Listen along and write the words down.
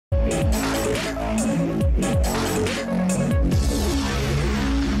In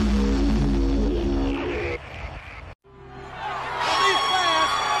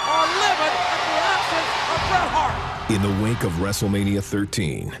the wake of WrestleMania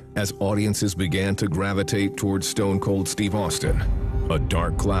 13, as audiences began to gravitate towards Stone Cold Steve Austin, a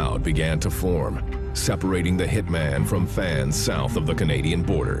dark cloud began to form, separating the Hitman from fans south of the Canadian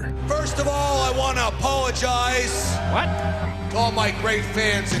border. First of all, I want to apologize to all my great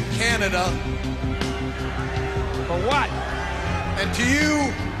fans in Canada. For what? And to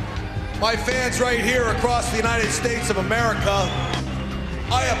you, my fans right here across the United States of America,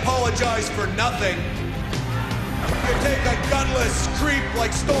 I apologize for nothing. You take a gunless creep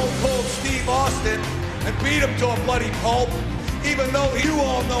like Stone Cold Steve Austin and beat him to a bloody pulp, even though you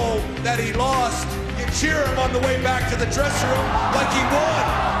all know that he lost. You cheer him on the way back to the dressing room like he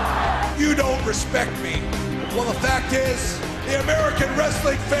won. You don't respect me. Well, the fact is, the American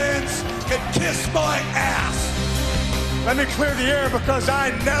wrestling fans can kiss my ass. Let me clear the air because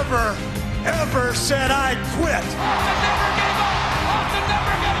I never, ever said I quit. Austin never gave up. Austin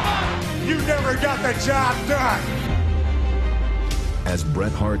never gave up. You never got the job done. As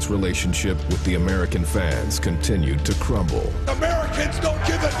Bret Hart's relationship with the American fans continued to crumble, Americans don't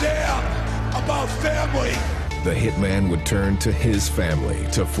give a damn about family. the Hitman would turn to his family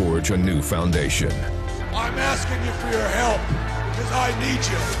to forge a new foundation. I'm asking you for your help because I need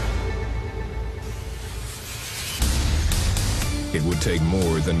you. It would take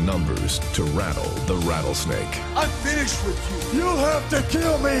more than numbers to rattle the rattlesnake. I'm finished with you. You'll have to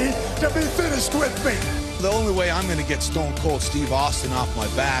kill me to be finished with me. The only way I'm going to get Stone Cold Steve Austin off my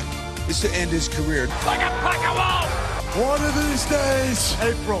back is to end his career. Like a pack of wolves! One of these days,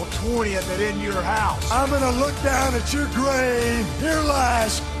 April 20th at In Your House, I'm going to look down at your grave. Here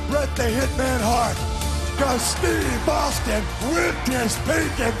lies Bret the Hitman Hart. Because Steve Austin ripped his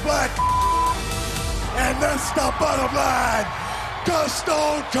pink and black. And that's the bottom line. Because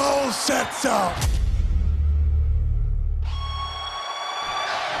Stone Cold said so.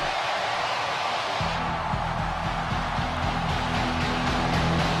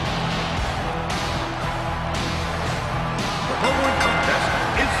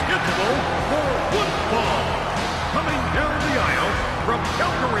 From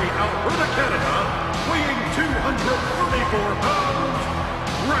Calgary, Alberta, Canada, weighing 234 pounds,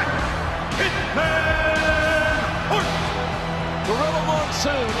 Bret Hitman Hart. Gorilla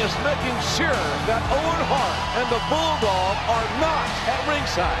Monsoon is making sure that Owen Hart and the Bulldog are not at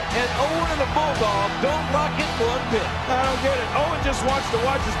ringside. And Owen and the Bulldog don't like it one bit. I don't get it. Owen just wants to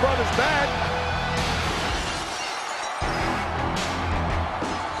watch his brother's back.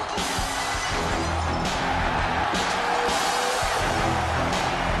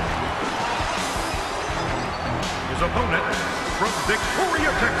 Opponent from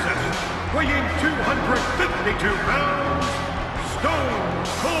Victoria, Texas, weighing 252 pounds, Stone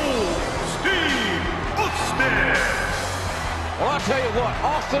Cold Steve Austin. Well, I'll tell you what,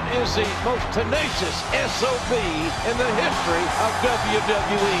 Austin is the most tenacious SOB in the history of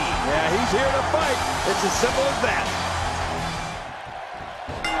WWE. Yeah, he's here to fight. It's as simple as that.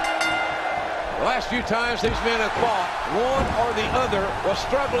 The last few times these men have fought, one or the other was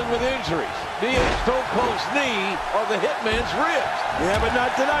struggling with injuries. Be it Stone Cold's knee or the Hitman's ribs. Yeah, but not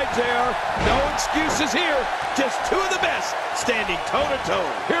tonight, JR. No excuses here. Just two of the best standing toe-to-toe.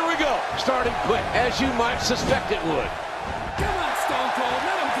 Here we go. Starting quick, as you might suspect it would. Come on, Stone Cold.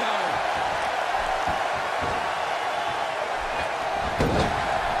 Let him go.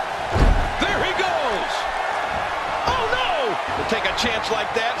 There he goes. Oh, no! To take a chance like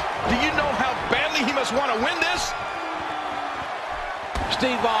that, do you know how badly he must want to win this?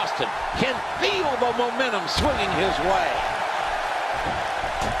 Steve Austin can feel the momentum swinging his way.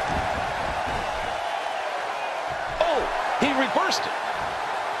 Oh, he reversed it.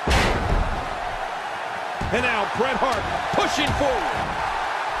 And now Bret Hart pushing forward.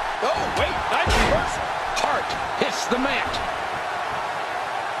 Oh, wait, nice reversal. Hart hits the mat.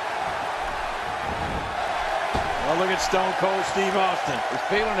 Well, look at Stone Cold Steve Austin. He's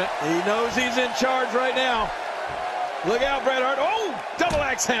feeling it. He knows he's in charge right now. Look out, Bret Hart. Oh, double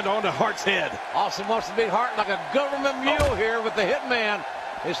axe hand onto Hart's head. Austin wants to beat Hart like a government mule here with the Hitman.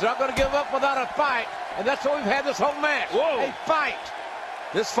 He's not going to give up without a fight, and that's what we've had this whole match. Whoa. A fight.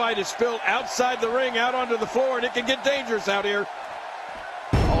 This fight is spilled outside the ring, out onto the floor, and it can get dangerous out here.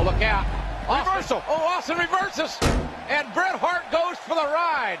 Oh, look out. Reversal. Oh, Austin reverses. And Bret Hart goes for the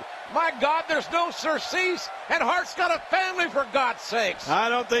ride. My God, there's no surcease, and Hart's got a family, for God's sakes. I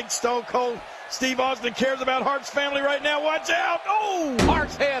don't think Stone Cold Steve Austin cares about Hart's family right now. Watch out. Oh!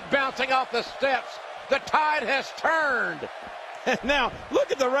 Hart's head bouncing off the steps. The tide has turned. And now,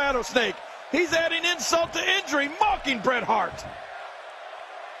 look at the rattlesnake. He's adding insult to injury, mocking Bret Hart.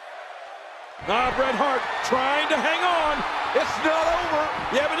 Bret Hart trying to hang on. It's not over.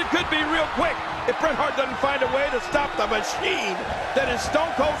 Yeah, but it could be real quick if Bret Hart doesn't find a way to stop the machine that is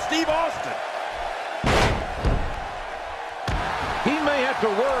Stone Cold Steve Austin. He may have to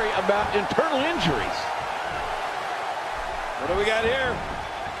worry about internal injuries. What do we got here?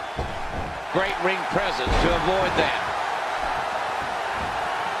 Great ring presence to avoid that.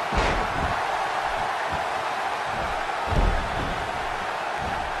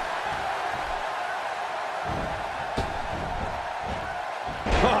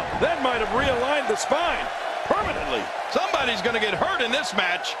 That might have realigned the spine permanently. Somebody's going to get hurt in this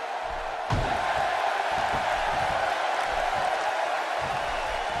match.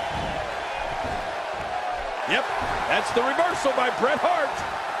 Yep, that's the reversal by Bret Hart.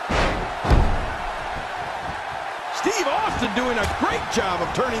 Steve Austin doing a great job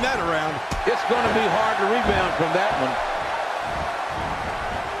of turning that around. It's going to be hard to rebound from that one.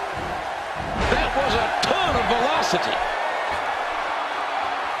 That was a ton of velocity.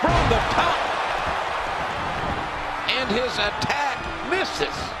 From the top. And his attack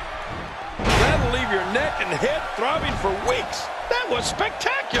misses. That'll leave your neck and head throbbing for weeks. That was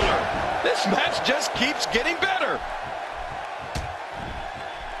spectacular. This match just keeps getting better.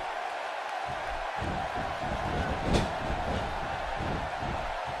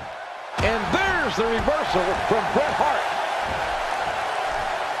 And there's the reversal from Bret Hart.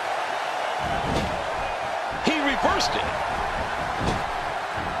 He reversed it.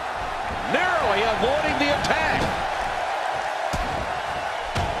 Narrowly avoiding the attack.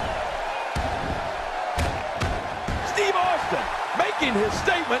 Steve Austin making his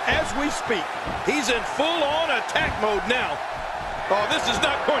statement as we speak. He's in full-on attack mode now. Oh, this is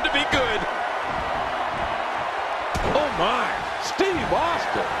not going to be good. Oh, my. Steve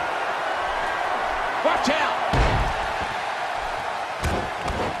Austin. Watch out.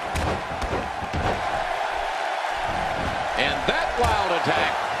 And that wild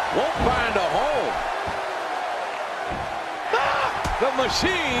attack won't find a home. The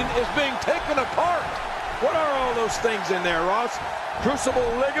machine is being taken apart. What are all those things in there, Ross? Crucible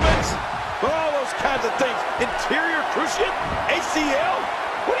ligaments? But all those kinds of things. Interior cruciate? ACL?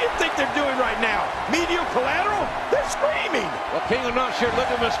 What do you think they're doing right now? Medial collateral? They're screaming. Well, King, I'm not sure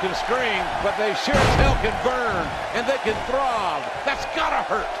ligaments can scream, but they sure as hell can burn, and they can throb. That's gotta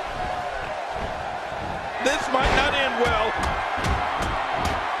hurt. This might not end well.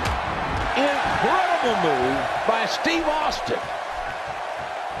 Incredible move by Steve Austin.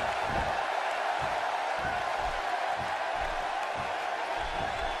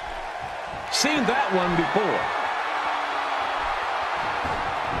 Seen that one before.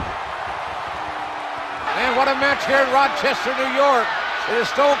 And what a match here in Rochester, New York. It is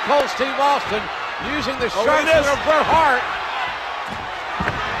Stone Cold Steve Austin using the sharpshooter of Bret Hart.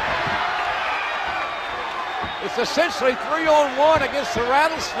 It's essentially 3-on-1 against the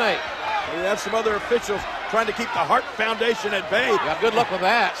Rattlesnake. We have some other officials trying to keep the Hart Foundation at bay. Yeah, good luck with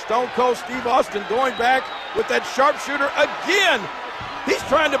that. Stone Cold Steve Austin going back with that sharpshooter again. He's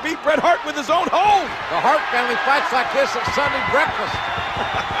trying to beat Bret Hart with his own hold. The Hart family fights like this at Sunday breakfast.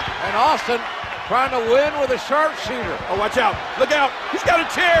 And Austin trying to win with a sharpshooter. Oh, watch out. Look out. He's got a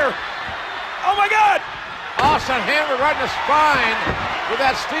chair. Oh, my God. Austin hammered right in the spine with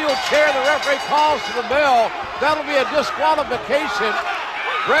that steel chair. The referee calls to the bell. That'll be a disqualification.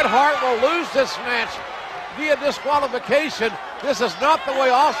 Bret Hart will lose this match via disqualification. This is not the way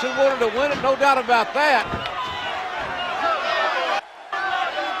Austin wanted to win it, no doubt about that.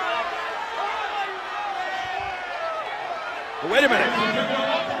 Wait a minute.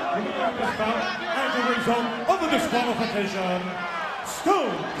 As a result of the disqualification,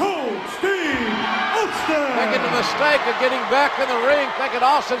 Stone Cold Steve Austin. Making the mistake of getting back in the ring, thinking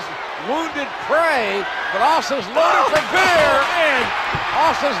Austin's wounded prey, but Austin's loaded for bear, and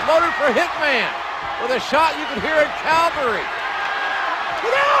Austin's loaded for Hitman. With a shot you can hear in Calgary.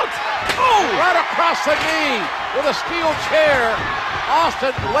 Look out! Oh! Right across the knee with a steel chair.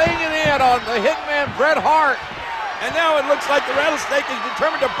 Austin laying it in on the Hitman Bret Hart. And now it looks like the Rattlesnake is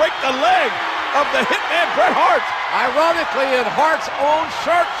determined to break the leg of the Hitman Bret Hart. Ironically, in Hart's own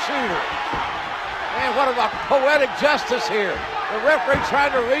sharpshooter. Man, what about poetic justice here? The referee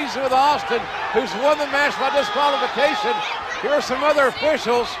trying to reason with Austin, who's won the match by disqualification. Here are some other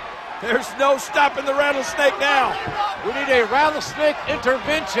officials. There's no stopping the Rattlesnake now. We need a Rattlesnake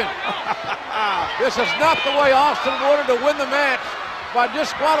intervention. This is not the way Austin wanted to win the match, by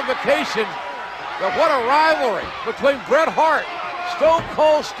disqualification. But what a rivalry between Bret Hart, Stone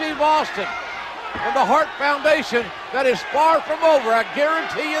Cold Steve Austin, and the Hart Foundation that is far from over. I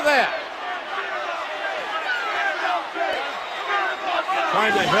guarantee you that.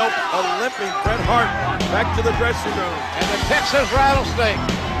 trying to help a limping Bret Hart back to the dressing room. And the Texas Rattlesnake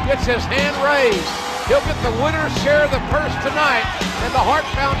gets his hand raised. He'll get the winner's share of the purse tonight, and the Hart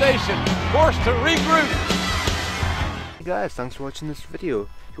Foundation forced to regroup. Hey guys, thanks for watching this video.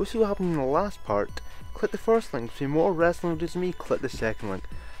 If you want to see what happened in the last part, click the first link. To see more wrestling videos of me, click the second link.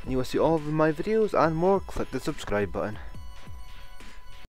 And you want to see all of my videos and more, click the subscribe button.